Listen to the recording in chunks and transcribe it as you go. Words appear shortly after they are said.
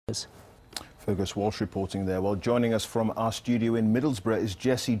Fergus Walsh reporting there. Well, joining us from our studio in Middlesbrough is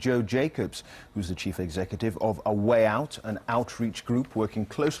Jessie Jo Jacobs, who's the Chief Executive of A Way Out, an outreach group working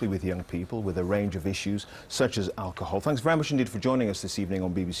closely with young people with a range of issues such as alcohol. Thanks very much indeed for joining us this evening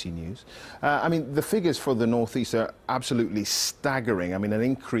on BBC News. I mean, the figures for the North East are absolutely staggering. I mean, an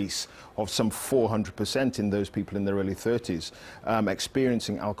increase of some 400% in those people in their early 30s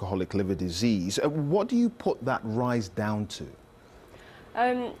experiencing alcoholic liver disease. What do you put that rise down to?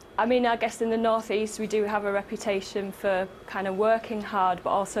 I mean, I guess in the North East we do have a reputation for kind of working hard but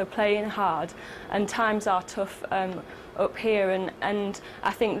also playing hard, and times are tough up here, and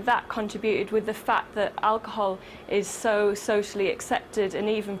I think that contributed with the fact that alcohol is so socially accepted and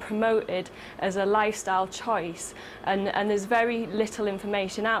even promoted as a lifestyle choice, and there's very little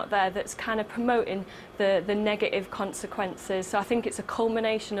information out there that's kind of promoting the negative consequences. So I think it's a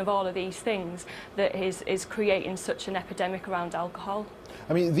culmination of all of these things that is creating such an epidemic around alcohol.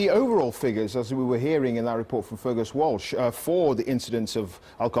 I mean, the overall figures, as we were hearing in that report from Fergus Walsh, for the incidence of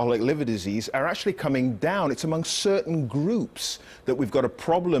alcoholic liver disease are actually coming down. It's among certain groups that we've got a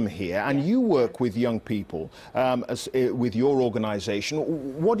problem here, and you work with young people with your organisation.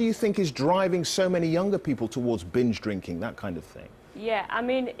 What do you think is driving so many younger people towards binge drinking, that kind of thing? Yeah, I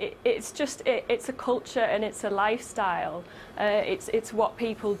mean, it's a culture and it's a lifestyle. It's what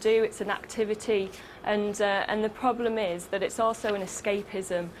people do. It's an activity, and the problem is that it's also an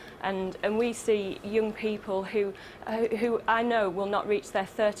escapism. And we see young people who I know will not reach their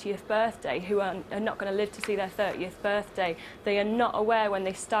 30th birthday, who are not going to live to see their 30th birthday. They are not aware when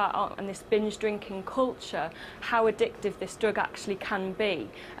they start on this binge drinking culture how addictive this drug actually can be.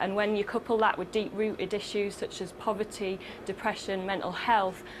 And when you couple that with deep-rooted issues such as poverty, depression, mental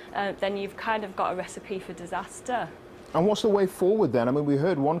health, then you've kind of got a recipe for disaster. And what's the way forward then? I mean, we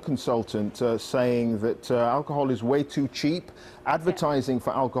heard one consultant saying that alcohol is way too cheap, advertising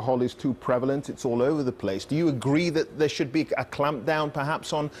for alcohol is too prevalent, it's all over the place. Do you agree that there should be a clampdown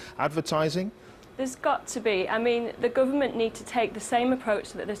perhaps on advertising? There's got to be. I mean, the government need to take the same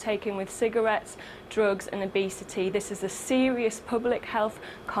approach that they're taking with cigarettes, drugs and obesity. This is a serious public health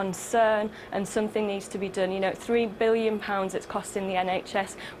concern and something needs to be done. You know, £3 billion it's costing the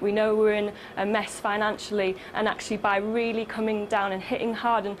NHS. We know we're in a mess financially, and actually by really coming down and hitting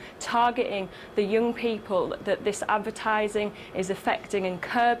hard and targeting the young people that this advertising is affecting and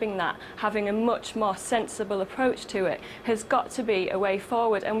curbing that, having a much more sensible approach to it, has got to be a way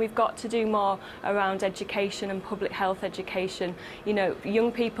forward. And we've got to do more around education and public health education. You know,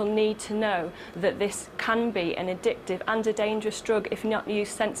 young people need to know that this can be an addictive and a dangerous drug if not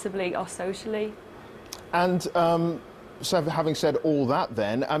used sensibly or socially. And so having said all that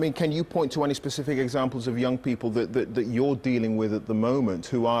then, I mean, can you point to any specific examples of young people that you're dealing with at the moment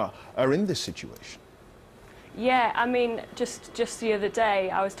who are in this situation? Yeah, I mean, just the other day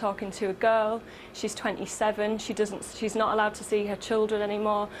I was talking to a girl. She's 27. She's not allowed to see her children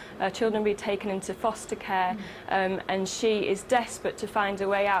anymore. Children be taken into foster care, and she is desperate to find a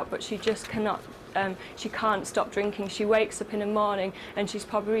way out, but she just cannot. She can't stop drinking. She wakes up in the morning and she's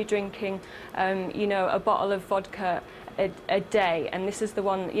probably drinking, you know, a bottle of vodka a day. And this is the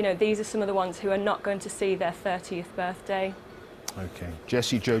one. You know, these are some of the ones who are not going to see their 30th birthday. Okay,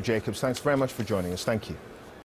 Jessie Jo Jacobs, thanks very much for joining us. Thank you.